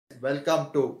Welcome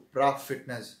to Pra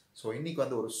Fitness. So இன்னைக்கு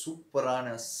வந்து ஒரு சூப்பரான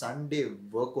சண்டே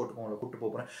வொர்க் அவுட்க்கு உங்களை கூட்டி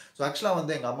போறேன். ஸோ ஆக்சுவலாக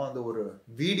வந்து எங்கள் அம்மா வந்து ஒரு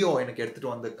வீடியோ எனக்கு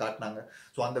எடுத்துகிட்டு வந்து காட்டினாங்க.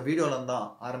 ஸோ அந்த வீடியோவில் தான்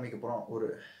ஆரம்பிக்க போகிறோம். ஒரு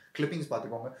கிளிப்பிங்ஸ்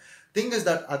பார்த்துக்கோங்க. திங் இஸ்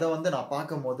தட் அதை வந்து நான்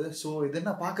பார்க்கும்போது ஸோ இது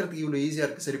என்ன பார்க்குறதுக்கு இவ்வளோ ஈஸியாக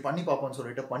இருக்குது, சரி பண்ணி பார்ப்போம்னு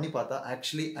சொல்லிட்டு பண்ணி பார்த்தா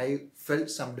actually I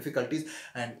felt some difficulties.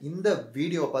 And இந்த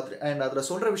வீடியோவை பார்த்துட்டு அண்ட் அதில்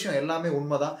சொல்கிற விஷயம் எல்லாமே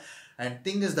உண்மை தான். And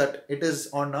thing is that it is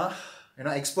on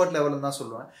expert லெவல்னு தான்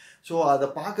சொல்லுவேன். ஸோ அதை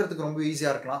பார்க்குறதுக்கு ரொம்ப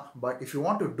ஈஸியாக இருக்கலாம். But if you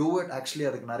want to do it actually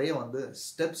அதுக்கு நிறைய வந்து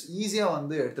ஸ்டெப்ஸ் ஈஸியாக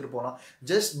வந்து எடுத்துகிட்டு போகலாம்.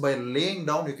 Just by laying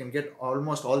down you can get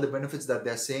almost all the benefits that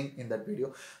they're saying in that video.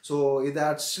 So இது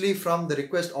actually from the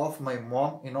request of my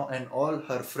mom and all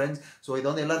her friends. So இது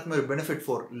வந்து எல்லாருக்குமே ஒரு benefit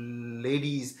for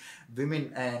ladies, women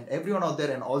and everyone out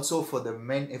there, and also for the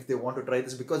men if they want to try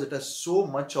this because it has so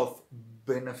much of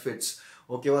benefits.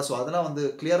 ஓகேவா? So அதெல்லாம் வந்து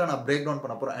கிளியராக நான் break down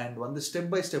பண்ண போகிறேன். அண்ட் வந்து ஸ்டெப்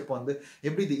பை ஸ்டெப் வந்து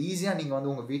எப்படி இது ஈஸியாக நீங்கள்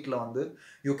வந்து உங்கள் வீட்டில் வந்து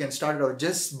you can start out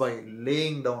just by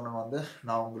laying down வந்து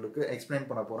நான் உங்களுக்கு எக்ஸ்பிளைன்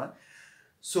பண்ண போகிறேன்.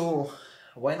 So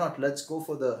why not, let's go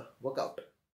for the workout.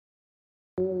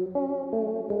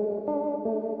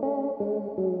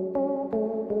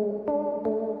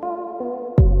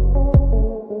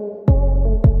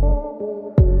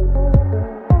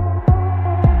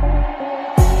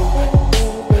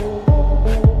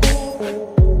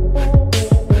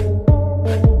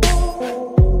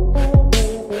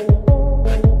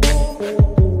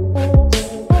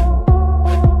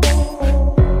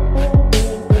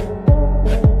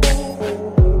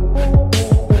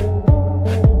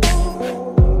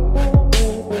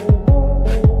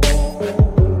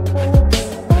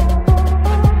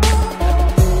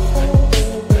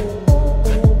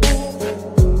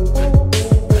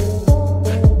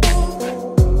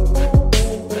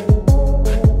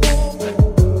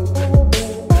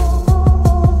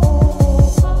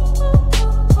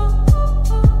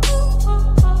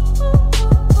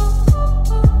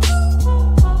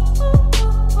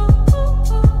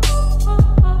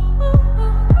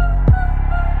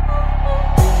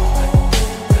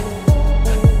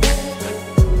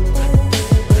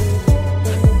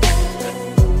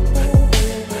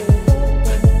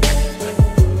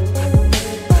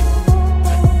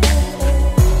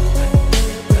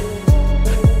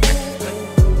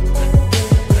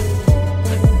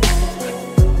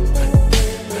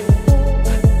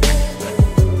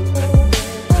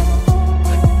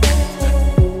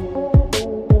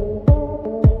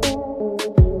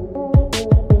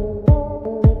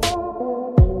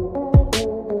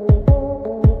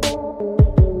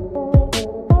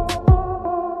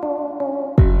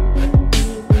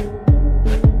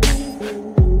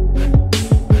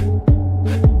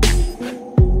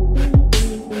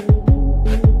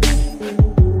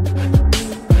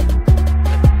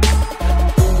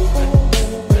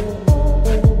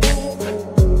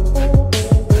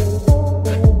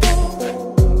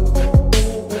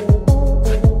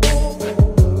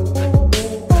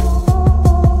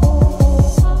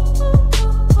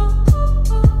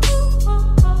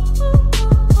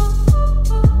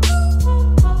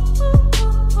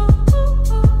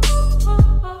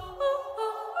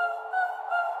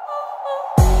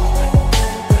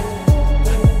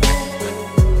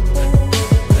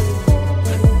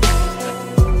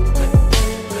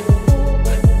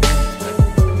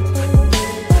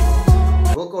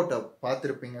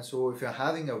 பார்த்துருப்பீங்க. So if you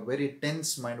having a very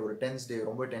tense mind, ஒரு டென்ஸ் டே,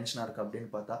 ரொம்ப டென்ஷனாக இருக்குது அப்படின்னு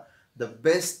பார்த்தா the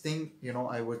best thing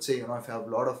I would say if you have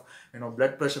a lot of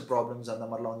blood pressure problems and the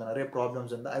மாதிரிலாம் வந்து நிறைய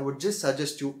ப்ராப்ளம்ஸ் இருந்தால் I would just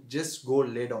suggest you just go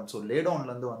lay down. So lay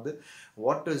downலேருந்து வந்து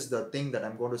what is the thing that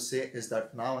I'm going to say is that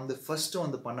நான் வந்து first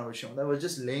வந்து பண்ண விஷயம் வந்து I was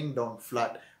just laying down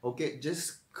flat. Okay, just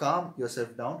calm yourself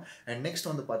down. And next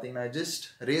வந்து பார்த்தீங்கன்னா I just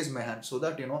raise my hand so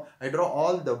that I draw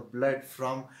all the blood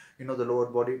from the lower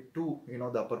body to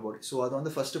the upper body. So அது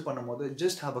வந்து first பண்ணும்போது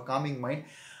just have a calming mind.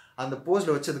 அந்த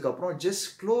போஸ்டில் வச்சதுக்கப்புறம் just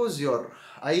close your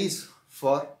eyes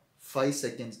for 5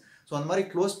 seconds. So அந்த மாதிரி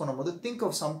close பண்ணும்போது think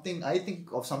of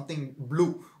something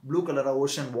blue கலராக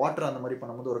ocean water அந்த மாதிரி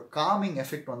பண்ணும்போது ஒரு காமிங்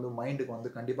எஃபெக்ட் வந்து மைண்டுக்கு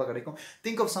வந்து கண்டிப்பாக கிடைக்கும்.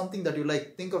 Think of something that you like,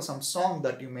 think of some song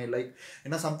that you may like.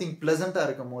 ஏன்னா சம்திங் ப்ளசண்ட்டாக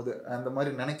இருக்கும் போது அந்த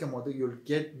மாதிரி நினைக்கும் போது யூல்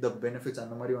கெட் த பெனிஃபிட்ஸ்.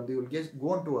 அந்த மாதிரி வந்து you'll get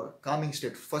cone to a calming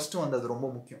state. First வந்து அது ரொம்ப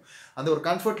முக்கியம். அந்த ஒரு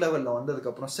கம்ஃபர்ட் லெவலில்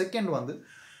வந்ததுக்கப்புறம் செகண்ட் வந்து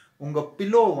உங்கள்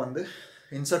பில்லோவை வந்து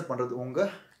இன்சர்ட் பண்ணுறது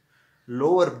உங்கள்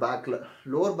லோவர்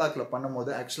பேக்கில்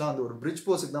பண்ணும்போது ஆக்சுவலாக வந்து ஒரு பிரிட்ஜ்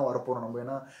போஸுக்கு தான் வரப்போகிறோம் நம்ம.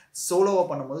 ஏன்னா சோலோவாக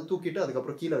பண்ணும்போது தூக்கிட்டு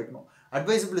அதுக்கப்புறம் கீழே வைக்கணும்.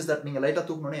 அட்வைசபிள் இஸ் தட் நீங்கள் லைட்டாக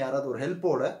தூக்கணுன்னே யாராவது ஒரு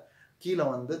ஹெல்ப்போட கீழே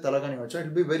வந்து தலகாணி வச்சா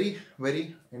it be very very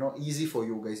easy for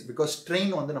you guys. Because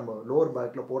strain வந்து நம்ம லோவர்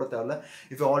பேக்கில் போட தேவையில்ல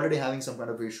if you already having some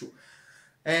kind of issue.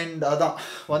 And அதான்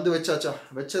வந்து வச்சாச்சா,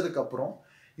 வச்சதுக்கப்புறம்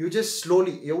யூ ஜஸ்ட்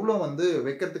ஸ்லோலி எவ்வளோ வந்து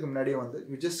வைக்கிறதுக்கு முன்னாடியே வந்து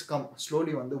யூ ஜஸ்ட் கம்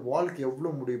ஸ்லோலி வந்து வால்க்கு எவ்வளோ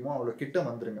முடியுமோ அவ்வளோ கிட்ட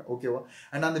வந்துருங்க, ஓகேவா?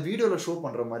 அண்ட் அந்த வீடியோவில் ஷோ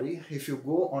பண்ணுற மாதிரி if you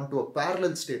go on to a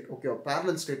parallel state, ஓகேவா,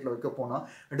 பேரலல் ஸ்டேட்டில் வைக்க போனால்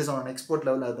it is on an expert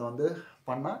level. அது வந்து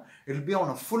பண்ணால் it will be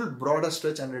on a full broader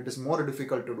stretch and it is more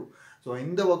difficult to two. So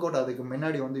இந்த work out அதுக்கு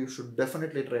முன்னாடி வந்து you should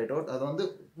definitely try it out. அது வந்து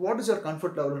வாட் இஸ் யுவர்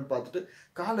கம்ஃபர்ட் லெவல்னு பார்த்துட்டு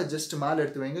காலை ஜஸ்ட் மேலே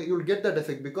எடுத்து வைங்க. You will get that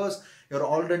effect because you're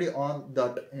already on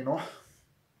that you know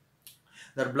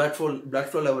that blood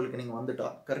flow லெவலுக்கு நீங்கள் வந்துட்டா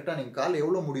கரெக்டாக நீங்கள் காலை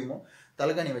எவ்வளோ முடியுமோ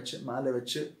தலைகாணி வச்சு மேலே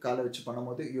வச்சு காலை வச்சு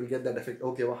பண்ணும்போது you will get that effect,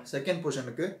 ஓகேவா? செகண்ட்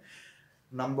பொசிஷனுக்கு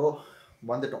நம்ம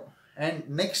வந்துட்டோம். அண்ட்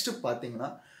நெக்ஸ்ட்டு பார்த்தீங்கன்னா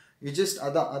யூ ஜஸ்ட்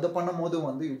அதை பண்ணும் போது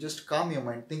வந்து you just calm your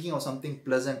mind thinking of something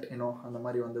pleasant, அந்த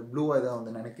மாதிரி வந்து ப்ளூவாக இதை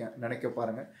வந்து நினைக்க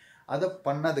பாருங்கள். அதை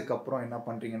பண்ணதுக்கப்புறம் என்ன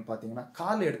பண்ணுறீங்கன்னு பார்த்தீங்கன்னா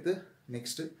கால் எடுத்து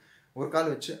நெக்ஸ்ட்டு ஒரு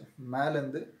கால் வச்சு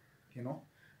மேலேருந்து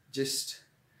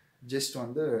ஜஸ்ட்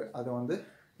வந்து அதை வந்து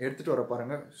எடுத்துகிட்டு வர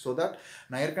பாருங்கள். ஸோ தட்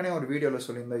நான் ஏற்கனவே ஒரு வீடியோவில்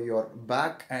சொல்லியிருந்தேன் your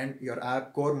back and your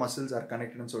core muscles R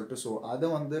கனெக்டட்னு சொல்லிட்டு. ஸோ அதை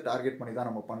வந்து டார்கெட் பண்ணி தான்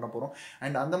நம்ம பண்ண போகிறோம்.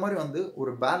 அண்ட் அந்த மாதிரி வந்து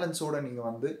ஒரு பேலன்ஸோடு நீங்கள்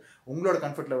வந்து உங்களோட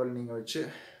கம்ஃபர்ட் லெவல் நீங்கள் வச்சு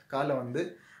காலை வந்து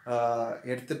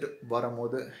எடுத்துகிட்டு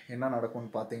வரும்போது என்ன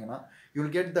நடக்கும்னு பார்த்தீங்கன்னா you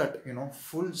will get that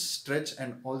full stretch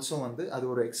and also வந்து அது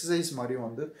ஒரு எக்ஸசைஸ் மாதிரியும்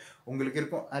வந்து உங்களுக்கு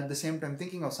இருக்கும். At the same time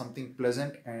thinking of something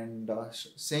pleasant and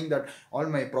saying that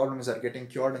all my problems are getting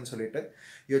க்யூர்டுன்னு சொல்லிட்டு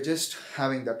you just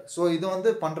having that. So இது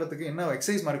வந்து பண்ணுறதுக்கு என்ன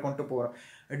எக்ஸசைஸ் மாதிரி கொண்டு போகிறோம்.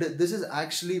 This is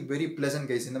actually very pleasant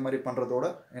guys. இந்த மாதிரி பண்ணுறதோட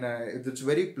it's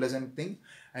very pleasant thing.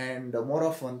 And more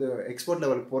of வந்து எக்ஸ்பர்ட்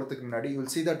லெவலுக்கு போகிறதுக்கு முன்னாடி you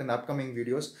will see that in upcoming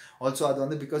videos also. அது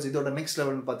வந்து பிகாஸ் இதோட நெக்ஸ்ட்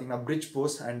லெவல்னு பார்த்தீங்கன்னா bridge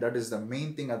Bose and that is the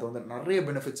main thing. அது வந்து நிறைய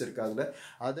பெனிஃபிட்ஸ் இருக்குது அதில்.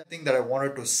 Other thing that I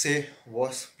wanted to say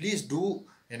was please do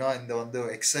இந்த வந்து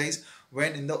exercise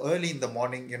when early in the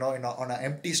morning, on an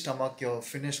empty stomach, you're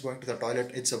finished going to the toilet.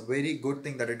 It's a very good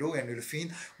thing that I do and you'll feel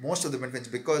most of the benefits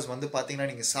because வந்து பார்த்தீங்கன்னா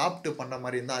நீங்கள் சாப்பிட்டு பண்ண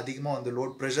மாதிரி இருந்தால் அதிகமாக வந்து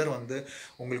load pressure வந்து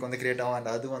உங்களுக்கு வந்து கிரியேட் ஆகும்.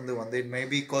 அண்ட் அது வந்து it may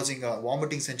be causing a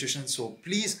vomiting sensation. So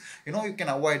please, you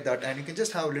can avoid that and you can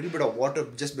just have a little bit of water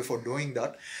just before doing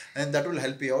that and that will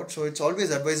help you out. So it's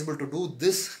always advisable to do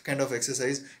this kind of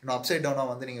exercise. Upside down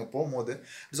வந்து நீங்கள் போகும்போது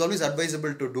it's always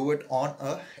advisable to do it on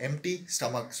a empty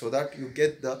stomach so that you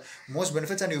get the most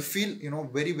benefits and you feel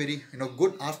very very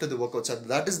good after the workout. So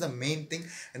that is the main thing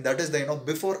and that is the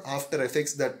before after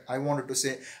effects that I wanted to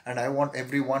say and I want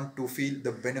everyone to feel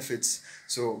the benefits.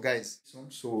 So guys,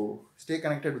 so stay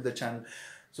connected with the channel.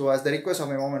 So as the request of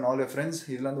my mom and all your friends,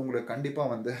 இதில் வந்து உங்களுக்கு கண்டிப்பாக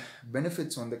வந்து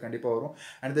benefits வந்து கண்டிப்பாக வரும்.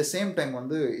 And the same time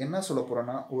வந்து என்ன சொல்ல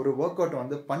போகிறேன்னா ஒரு ஒர்க் அவுட்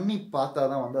வந்து பண்ணி பார்த்தா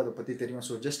தான் வந்து அதை பற்றி தெரியும்.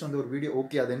 ஸோ ஜஸ்ட் வந்து ஒரு வீடியோ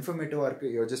ஓகே அது இன்ஃபர்மேட்டிவாக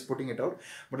இருக்குது, you just putting it out.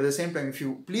 But at the same time if you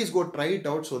please go try it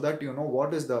out so that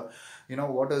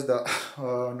what is the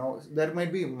there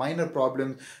might be minor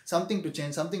problems, something to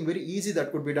change, something very easy that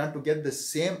could be done to get the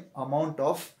same amount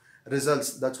of results.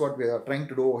 That's what we are trying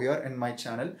to do here in my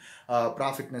channel, Pra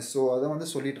Fitness. So அதை வந்து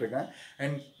சொல்லிட்டு இருக்கேன்.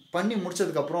 And பண்ணி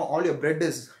முடிச்சதுக்கப்புறம் all your blood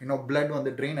is blood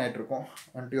வந்து train ஆகிட்டு இருக்கும்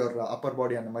onto your upper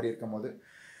body அந்த மாதிரி இருக்கும் போது.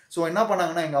 ஸோ என்ன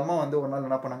பண்ணாங்கன்னா எங்கள் அம்மா வந்து ஒரு நாள்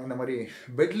என்ன பண்ணாங்க, இந்த மாதிரி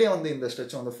பெட்லேயே வந்து இந்த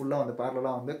ஸ்ட்ரெச் வந்து ஃபுல்லாக வந்து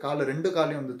பேரலாக வந்து ரெண்டு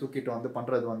காலையும் வந்து தூக்கிட்டு வந்து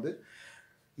பண்ணுறது வந்து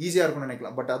ஈஸியாக இருக்கும்னு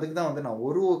நினைக்கலாம். பட் அதுக்கு தான் வந்து நான்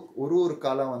ஒரு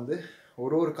காலாக வந்து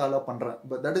ஒரு காலாக பண்ணுறேன்.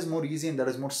 But that is more easy and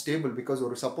that is more stable because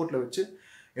ஒரு சப்போர்ட்டில் வச்சு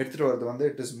எடுத்துகிட்டு வரது வந்து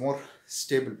it is more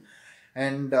stable.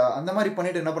 And அந்த மாதிரி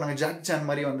பண்ணிவிட்டு என்ன பண்ணாங்க, ஜாக் சான்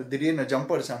மாதிரி வந்து திடீர்னு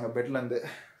ஜம்ப் அடிச்சாங்க பெட்லேருந்து.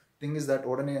 திங் இஸ் தட்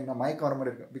உடனே என்ன மயக்கம் வர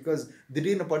மாதிரி இருக்குது பிகாஸ்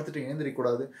திடீர்னு படுத்துட்டு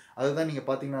எழுந்திரிக்கூடாது. அதுதான் நீங்கள்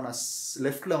பார்த்தீங்கன்னா நான்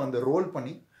லெஃப்ட்டில் வந்து ரோல்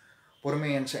பண்ணி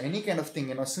பொறுமையாக இருந்துச்சு. Any kind of thing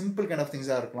simple kind of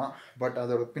திங்ஸாக இருக்கலாம் பட்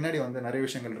அதோட பின்னாடி வந்து நிறைய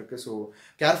விஷயங்கள் இருக்குது. ஸோ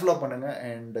கேர்ஃபுல்லாக பண்ணுங்கள்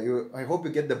and I hope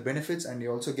you get the benefits and you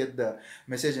also get the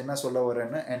message என்ன சொல்ல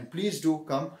வரேன்னு. And please do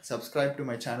come subscribe to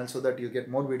my channel so that you get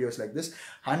more videos like this.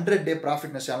 100-day Pra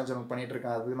Fitness challenge ஒன்று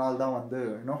பண்ணிகிட்ருக்கேன். அதனால தான் வந்து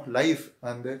live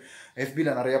வந்து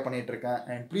FBயில் நிறையா பண்ணிகிட்ருக்கேன்.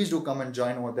 And please do come and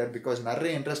join over there because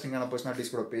நிறைய இன்ட்ரெஸ்டிங்கான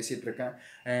பர்சனாலிட்டிஸ் கூட பேசிகிட்டு இருக்கேன்.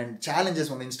 அண்ட்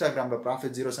சேலஞ்சஸ் வந்து இன்ஸ்டாகிராமில்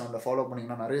Profit07 ஃபாலோ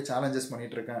பண்ணிங்கன்னா நிறைய சேலஞ்சஸ்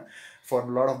பண்ணிகிட்ருக்கேன்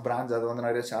ஃபார் லாட் ஆஃப் பிராண்ட்ஸ். அது வந்து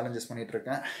நிறைய சேலஞ்சஸ்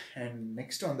பண்ணிகிட்ருக்கேன். அண்ட்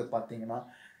நெக்ஸ்ட் வந்து பார்த்தீங்கன்னா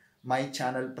my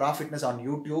channel Pra Fitness on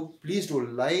YouTube. Please do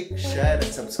like, share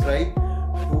and subscribe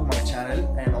to my channel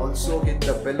and also hit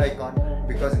the bell icon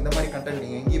because இந்த மாதிரி கண்டென்ட்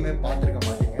நீங்கள் எங்கேயுமே பார்த்துருக்க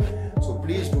மாட்டீங்க. So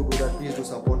please do that, please do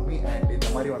support me and இந்த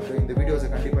மாதிரி வந்து இந்த வீடியோஸை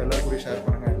கண்டிப்பாக எல்லாரும் கூட ஷேர்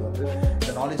பண்ணுங்கள். அண்ட் வந்து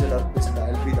இந்த நாலேஜ் எல்லாருக்கும் பேசுங்க.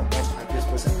 I'll be the most happiest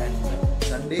person. And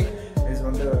Sunday is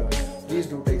வந்து please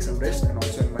do take some rest and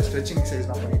also in my stretching exercise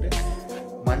நான் பண்ணிவிட்டு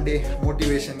Monday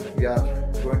motivation we are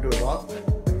going to rock.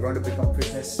 We're going to become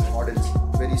fitness models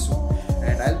very soon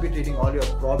and I'll be treating all your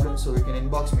problems so you can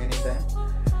inbox me anytime.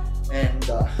 And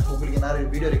உங்களுக்கு என்ன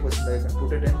video request I can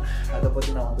put it in. அதை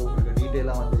பற்றி நான் வந்து உங்களுக்கு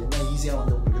டீட்டெயிலாக வந்து என்ன ஈஸியாக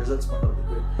வந்து உங்களுக்கு ரிசல்ட்ஸ்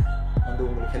பண்ணுறதுக்கு வந்து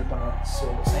உங்களுக்கு ஹெல்ப் பண்ணுவேன். So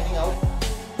signing out,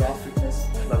 Pra Fitness,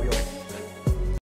 love you all.